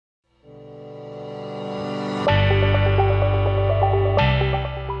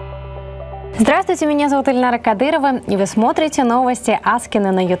Здравствуйте, меня зовут Эльнара Кадырова, и вы смотрите новости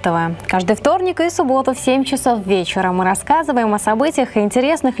Аскино на UTV. Каждый вторник и субботу в 7 часов вечера мы рассказываем о событиях и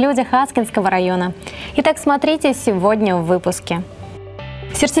интересных людях Аскинского района. Итак, смотрите сегодня в выпуске.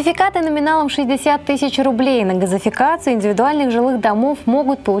 Сертификаты номиналом 60 тысяч рублей на газификацию индивидуальных жилых домов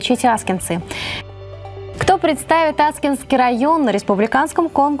могут получить аскинцы. Кто представит Аскинский район на республиканском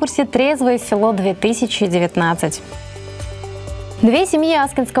конкурсе «Трезвое, село-2019». Две семьи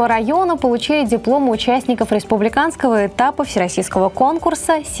Аскинского района получили дипломы участников республиканского этапа всероссийского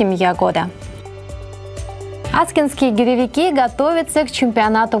конкурса «Семья, года». Аскинские гиревики готовятся к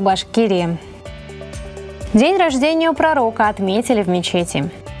чемпионату Башкирии. День рождения пророка отметили в мечети.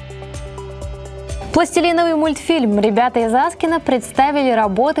 Пластилиновый мультфильм ребята из Аскино представили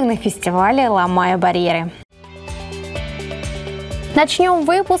работы на фестивале «Ломая, барьеры». Начнем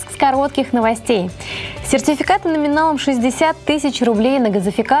выпуск с коротких новостей. Сертификаты номиналом 60 тысяч рублей на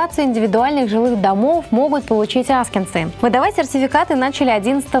газификацию индивидуальных жилых домов могут получить аскинцы. Выдавать сертификаты начали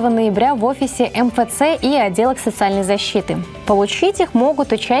 11 ноября в офисе МФЦ и отделах социальной защиты. Получить их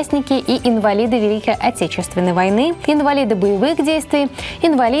могут участники и инвалиды Великой Отечественной войны, инвалиды боевых действий,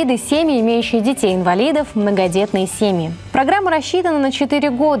 инвалиды, семьи, имеющие детей-инвалидов, многодетные семьи. Программа рассчитана на 4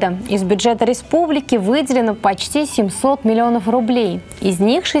 года. Из бюджета республики выделено почти 700 миллионов рублей. Из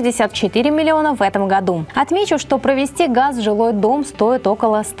них 64 миллиона в этом году. Отмечу, что провести газ в жилой дом стоит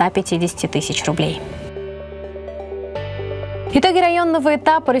около 150 тысяч рублей. Итоги районного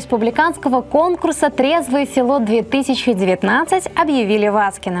этапа республиканского конкурса «Трезвое, село-2019» объявили в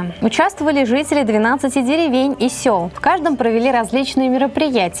Аскино. Участвовали жители 12 деревень и сел. В каждом провели различные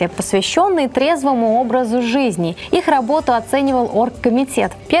мероприятия, посвященные трезвому образу жизни. Их работу оценивал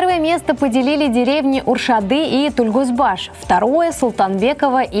оргкомитет. Первое место поделили деревни Уршады и Тульгузбаш, второе –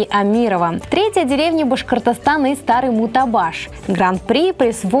 Султанбекова и Амирова, третье – деревни Башкортостана и Старый Мутабаш. Гран-при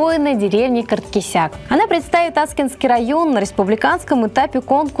присвоено деревне Карткисяк. Она представит Аскинский район на республиканском этапе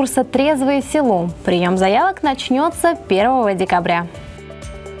конкурса «Трезвое село». Прием заявок начнется 1 декабря.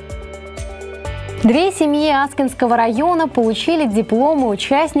 Две семьи Аскинского района получили дипломы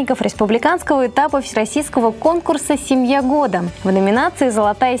участников республиканского этапа всероссийского конкурса «Семья, года». В номинации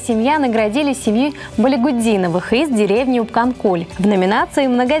 «Золотая семья» наградили семью Балигуддиновых из деревни Упканкуль. В номинации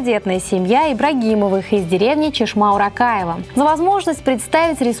 «Многодетная семья» Ибрагимовых из деревни Чешма-Уракаева. За возможность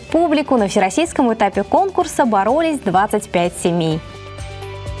представить республику на всероссийском этапе конкурса боролись 25 семей.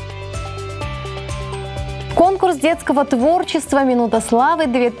 Конкурс детского творчества «Минута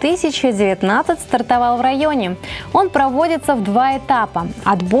славы-2019» стартовал в районе. Он проводится в 2 этапа –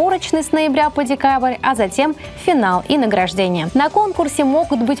 отборочный с ноября по декабрь, а затем финал и награждение. На конкурсе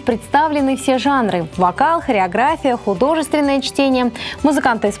могут быть представлены все жанры – вокал, хореография, художественное чтение,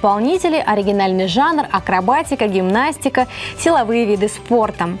 музыканты-исполнители, оригинальный жанр, акробатика, гимнастика, силовые виды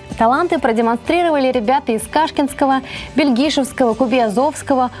спорта. Таланты продемонстрировали ребята из Кашкинского, Бельгишевского,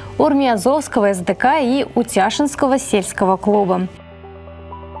 Кубиазовского, Урмиазовского СДК и Утяшинского сельского клуба.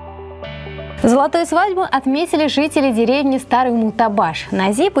 Золотую свадьбу отметили жители деревни Старый Мутабаш.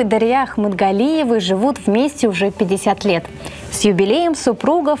 Назип и Дарья Ахмадгалиевы живут вместе уже 50 лет. С юбилеем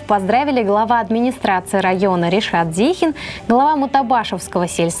супругов поздравили глава администрации района Ришат Дихин, глава Мутабашевского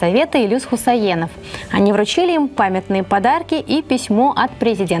сельсовета Илюс Хусаенов. Они вручили им памятные подарки и письмо от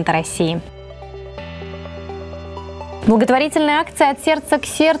президента России. Благотворительная акция «От сердца к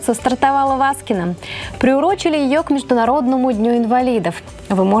сердцу» стартовала в Аскино. Приурочили ее к Международному дню инвалидов.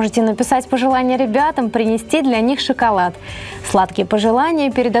 Вы можете написать пожелания ребятам, принести для них шоколад. Сладкие пожелания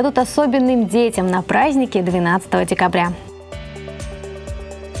передадут особенным детям на празднике 12 декабря.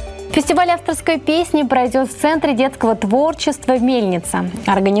 Фестиваль авторской песни пройдет в Центре детского творчества «Мельница».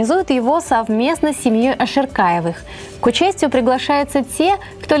 Организуют его совместно с семьей Аширкаевых. К участию приглашаются те,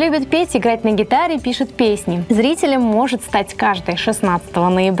 кто любит петь, играть на гитаре, пишет песни. Зрителем может стать каждый 16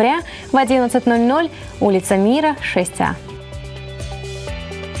 ноября в 11:00, улица Мира, 6А.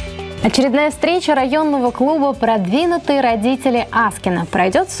 Очередная встреча районного клуба «Продвинутые родители Аскино»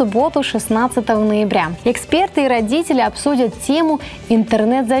 пройдет в субботу 16 ноября. Эксперты и родители обсудят тему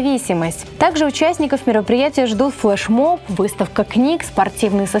 «Интернет-зависимость». Также участников мероприятия ждут флешмоб, выставка книг,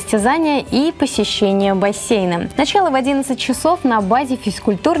 спортивные состязания и посещение бассейна. Начало в 11 часов на базе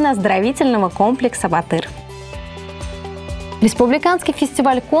физкультурно-оздоровительного комплекса «Батыр». Республиканский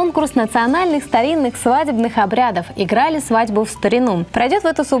фестиваль-конкурс национальных старинных свадебных обрядов «Играли свадьбу в старину» пройдет в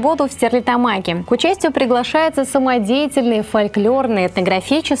эту субботу в Стерлитамаке. К участию приглашаются самодеятельные фольклорные,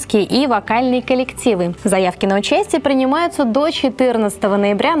 этнографические и вокальные коллективы. Заявки на участие принимаются до 14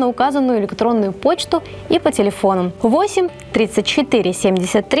 ноября на указанную электронную почту и по телефону 8 34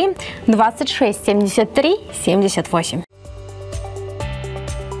 73 26 73 78.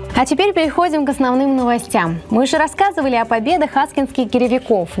 А теперь переходим к основным новостям. Мы же рассказывали о победах аскинских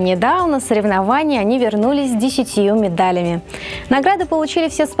гиревиков. Недавно с соревнований они вернулись с 10 медалями. Награды получили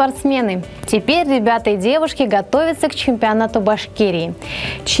все спортсмены. Теперь ребята и девушки готовятся к чемпионату Башкирии.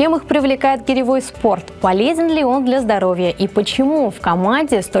 Чем их привлекает гиревой спорт? Полезен ли он для здоровья? И почему в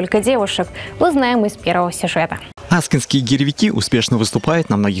команде столько девушек? Узнаем из первого сюжета. Аскинские гиревики успешно выступают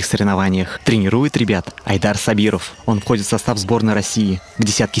на многих соревнованиях. Тренирует ребят Айдар Сабиров. Он входит в состав сборной России, в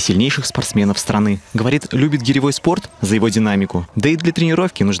десятки сильнейших спортсменов страны. Говорит, любит гиревой спорт за его динамику. Да и для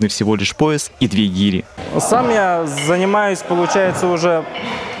тренировки нужны всего лишь пояс и 2 гири. Сам я занимаюсь, получается, уже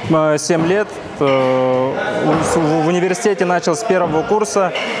 7 лет. В университете начал с 1-го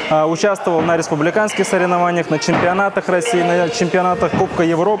курса, участвовал на республиканских соревнованиях, на чемпионатах России, на чемпионатах Кубка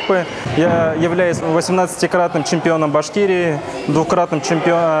Европы. Я являюсь 18-кратным чемпионом Башкирии, 2-кратным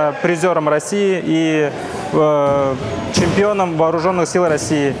призером России и чемпионом Вооруженных сил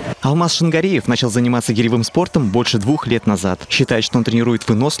России. Алмаз Шангареев начал заниматься гиревым спортом больше 2 лет назад. Считает, что он тренирует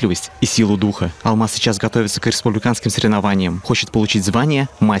выносливость и силу духа. Алмаз сейчас готовится к республиканским соревнованиям. Хочет получить звание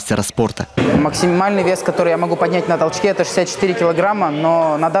мастера спорта. Максимальный вес, который я могу поднять на толчке, это 64 килограмма,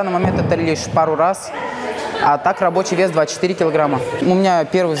 но на данный момент это лишь пару раз. А так рабочий вес 24 килограмма. У меня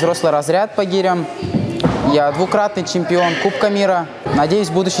первый взрослый разряд по гирям. Я 2-кратный чемпион Кубка мира. Надеюсь,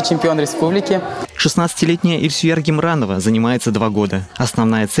 будущий чемпион республики. 16-летняя Ильсуяр Гимранова занимается 2 года.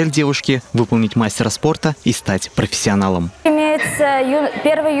 Основная цель девушки – выполнить мастера спорта и стать профессионалом. Имеется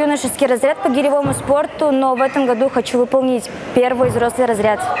первый юношеский разряд по гиревому спорту, но в этом году хочу выполнить первый взрослый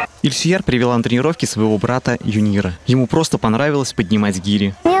разряд. Ильсуяр привела на тренировки своего брата Юнира. Ему просто понравилось поднимать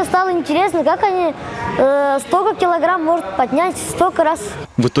гири. Мне стало интересно, как они столько килограмм могут поднять столько раз.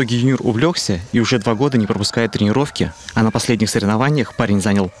 В итоге Юнир увлекся и уже 2 года не пропускает тренировки, а на последних соревнованиях парень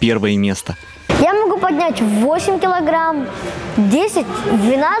занял 1-е место. Я могу поднять 8 килограмм, 10,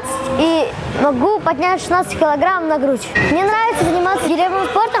 12 и могу поднять 16 килограмм на грудь. Мне нравится заниматься гиревым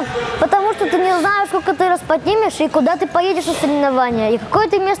спортом, потому что ты не знаешь, сколько ты раз поднимешь и куда ты поедешь на соревнования, и какое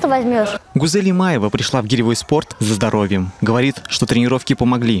ты место возьмешь. Гузель Ломаева пришла в гиревой спорт за здоровьем. Говорит, что тренировки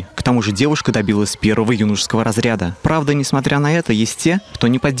помогли. К тому же девушка добилась 1-го юношеского разряда. Правда, несмотря на это, есть те, кто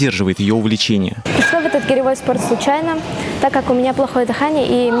не поддерживает ее увлечение. Пришла в этот гиревой спорт случайно, так как у меня плохое дыхание,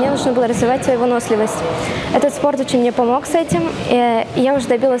 и мне нужно было развивать свою выносливость. Этот спорт очень мне помог с этим. И я уже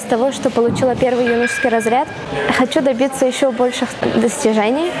добилась того, что получила 1-й юношеский разряд. Хочу добиться еще больших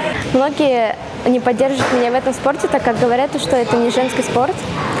достижений. Многие не поддерживают меня в этом спорте, так как говорят, что это не женский спорт.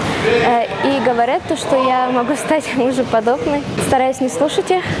 И говорят, что я могу стать мужеподобной. Стараюсь не слушать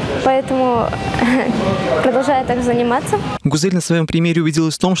их, поэтому продолжаю так заниматься. Гузель на своем примере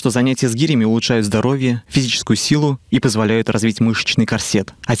убедилась в том, что занятия с гирями улучшают здоровье, физическую силу и позволяют развить мышечный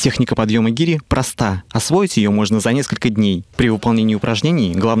корсет. А техника подъема гири проста. Освоить ее можно за несколько дней. При выполнении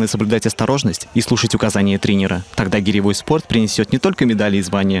упражнений главное соблюдать осторожность и слушать указания тренера. Тогда гиревой спорт принесет не только медали и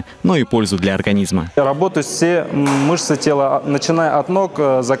звания, но и пользу для организма. Работают все мышцы тела, начиная от ног,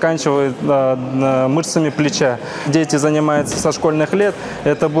 заканчивая мышцами плеча. Дети занимаются со школьных лет.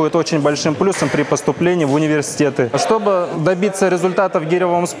 Это будет очень большим плюсом при поступлении в университеты. Чтобы добиться результатов в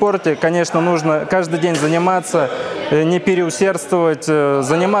гиревом спорте, конечно, нужно каждый день заниматься, не переусердствовать,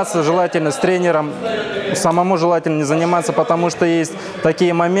 заниматься желательно с тренером. Самому желательно не заниматься, потому что есть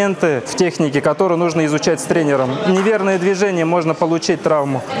такие моменты в технике, которые нужно изучать с тренером. Неверное движение можно получить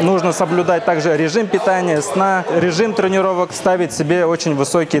травму. Нужно соблюдать также режим питания, сна, режим тренировок, ставить себе очень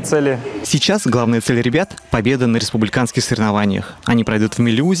высокие цели. Сейчас главная цель ребят – победа на республиканских соревнованиях. Они пройдут в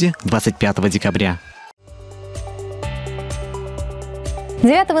Мелеузе 25 декабря.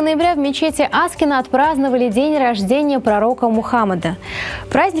 9 ноября в мечети Аскино отпраздновали день рождения пророка Мухаммада.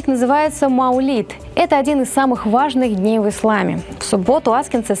 Праздник называется Маулид. Это один из самых важных дней в исламе. В субботу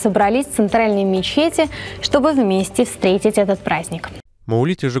аскинцы собрались в центральной мечети, чтобы вместе встретить этот праздник.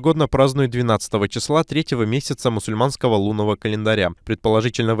 Маулид ежегодно празднует 12 числа 3-го месяца мусульманского лунного календаря.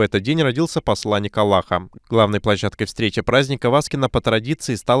 Предположительно, в этот день родился посланник Аллаха. Главной площадкой встречи праздника в Аскино по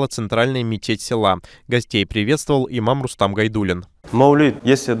традиции стала центральная мечеть села. Гостей приветствовал имам Рустам Гайдуллин. Маулид,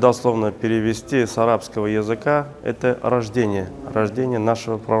 если дословно перевести с арабского языка, это рождение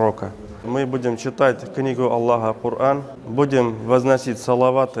нашего пророка. Мы будем читать книгу Аллаха, Коран, будем возносить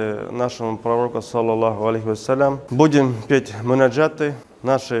салаваты нашему пророку, саллаллаху алейхи вассалям, будем петь мунаджаты,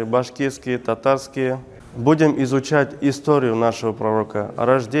 наши башкирские, татарские, будем изучать историю нашего пророка,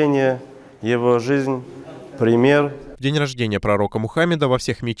 рождение, его жизнь, пример. В день рождения пророка Мухаммеда во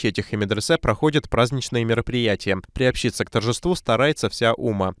всех мечетях и медресе проходят праздничные мероприятия. Приобщиться к торжеству старается вся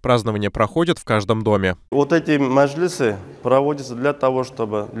умма. Празднования проходят в каждом доме. Вот эти маджлисы проводятся для того,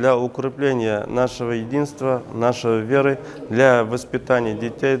 чтобы для укрепления нашего единства, нашей веры, для воспитания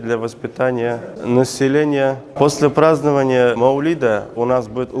детей, для воспитания населения. После празднования Маулида у нас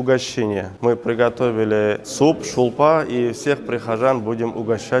будет угощение. Мы приготовили суп, шулпа, и всех прихожан будем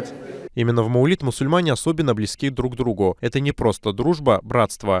угощать. Именно в Маулид мусульмане особенно близки друг к другу. Это не просто дружба,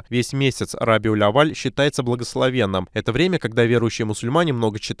 братство. Весь месяц Рабиуль-Авваль считается благословенным. Это время, когда верующие мусульмане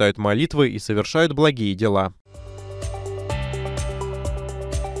много читают молитвы и совершают благие дела.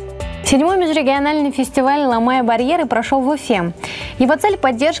 7-й межрегиональный фестиваль «Ломая, барьеры» прошел в Уфе. Его цель –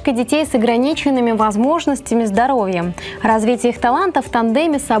 поддержка детей с ограниченными возможностями здоровья, развитие их талантов в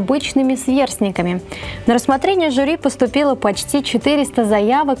тандеме с обычными сверстниками. На рассмотрение жюри поступило почти 400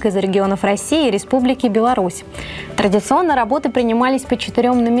 заявок из регионов России и Республики Беларусь. Традиционно работы принимались по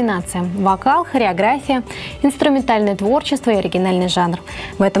 4 номинациям – вокал, хореография, инструментальное творчество и оригинальный жанр.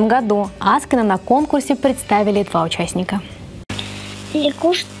 В этом году Аскино на конкурсе представили 2 участника.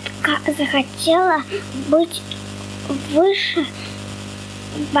 Лягушка захотела быть выше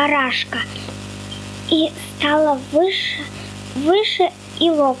барашка и стала выше и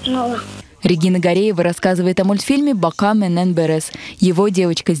лопнула. Регина Гореева рассказывает о мультфильме «Пока» Менен Берес. Его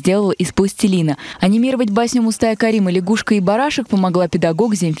девочка сделала из пластилина. Анимировать басню Мустая Карима «Лягушка и барашек» помогла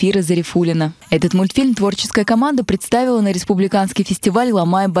педагог Земфира Зарифулина. Этот мультфильм творческая команда представила на республиканский фестиваль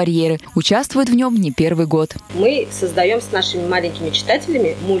 «Ломая, барьеры». Участвует в нем не 1-й год. Мы создаем с нашими маленькими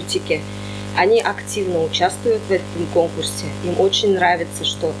читателями мультики. Они активно участвуют в этом конкурсе. Им очень нравится,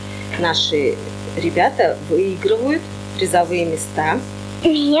 что наши ребята выигрывают призовые места.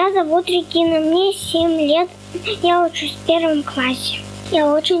 Меня зовут Регина, мне 7 лет, я учусь в 1 классе. Я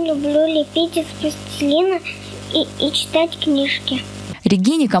очень люблю лепить из пластилина и читать книжки.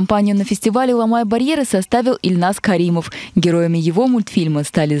 Регине компанию на фестивале «Ломая, барьеры» составил Ильнас Каримов. Героями его мультфильма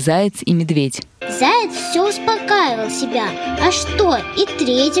стали заяц и медведь. Заяц все успокаивал себя. А что, и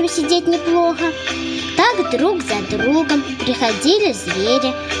 3-м сидеть неплохо. Так друг за другом приходили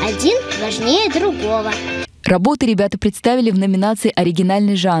звери, один важнее другого. Работы ребята представили в номинации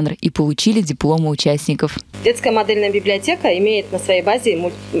 «Оригинальный жанр» и получили дипломы участников. Детская модельная библиотека имеет на своей базе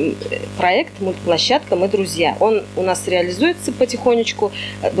проект «Мультплощадка. Мы друзья». Он у нас реализуется потихонечку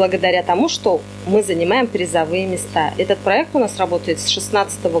благодаря тому, что мы занимаем призовые места. Этот проект у нас работает с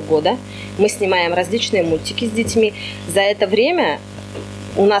 2016 года. Мы снимаем различные мультики с детьми. За это время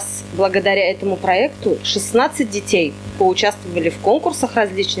у нас благодаря этому проекту 16 детей поучаствовали в конкурсах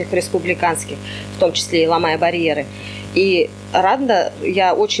различных республиканских, в том числе и «Ломая, барьеры». И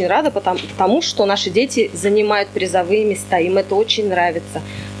я очень рада, потому что наши дети занимают призовые места, им это очень нравится.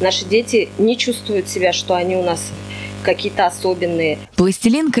 Наши дети не чувствуют себя, что они у нас какие-то особенные.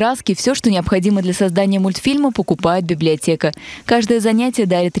 Пластилин, краски – все, что необходимо для создания мультфильма, покупает библиотека. Каждое занятие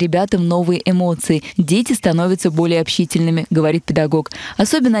дарит ребятам новые эмоции. Дети становятся более общительными, говорит педагог.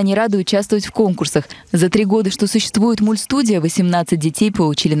 Особенно они рады участвовать в конкурсах. За 3 года, что существует мультстудия, 18 детей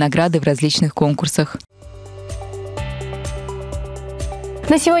получили награды в различных конкурсах.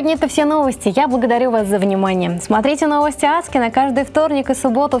 На сегодня это все новости. Я благодарю вас за внимание. Смотрите «Новости Аскино» каждый вторник и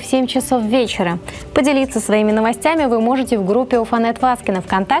субботу в 7 часов вечера. Поделиться своими новостями вы можете в группе Уфанет в Аскино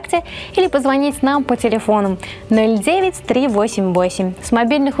ВКонтакте или позвонить нам по телефону 09 388. С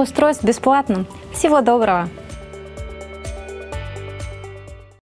мобильных устройств бесплатно. Всего доброго!